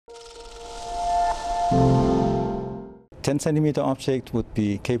10-centimeter object would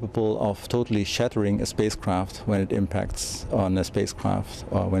be capable of totally shattering a spacecraft when it impacts on a spacecraft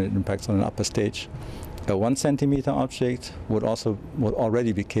or when it impacts on an upper stage. A 1-centimeter object would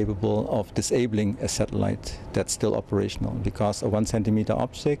already be capable of disabling a satellite that's still operational, because a 1-centimeter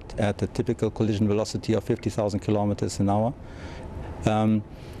object at a typical collision velocity of 50,000 kilometers an hour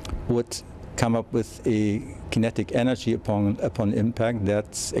would come up with a kinetic energy upon impact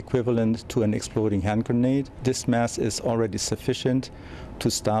that's equivalent to an exploding hand grenade. This mass is already sufficient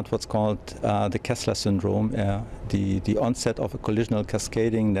to start what's called the Kessler syndrome, the onset of a collisional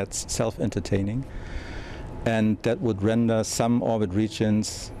cascading that's self-entertaining, and that would render some orbit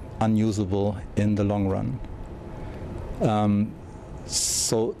regions unusable in the long run.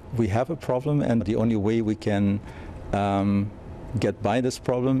 So we have a problem, and the only way we can get by this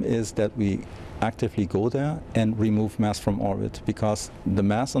problem is that we actively go there and remove mass from orbit, because the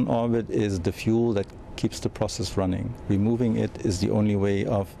mass on orbit is the fuel that keeps the process running. Removing it is the only way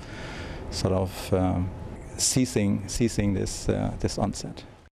of sort of ceasing this onset.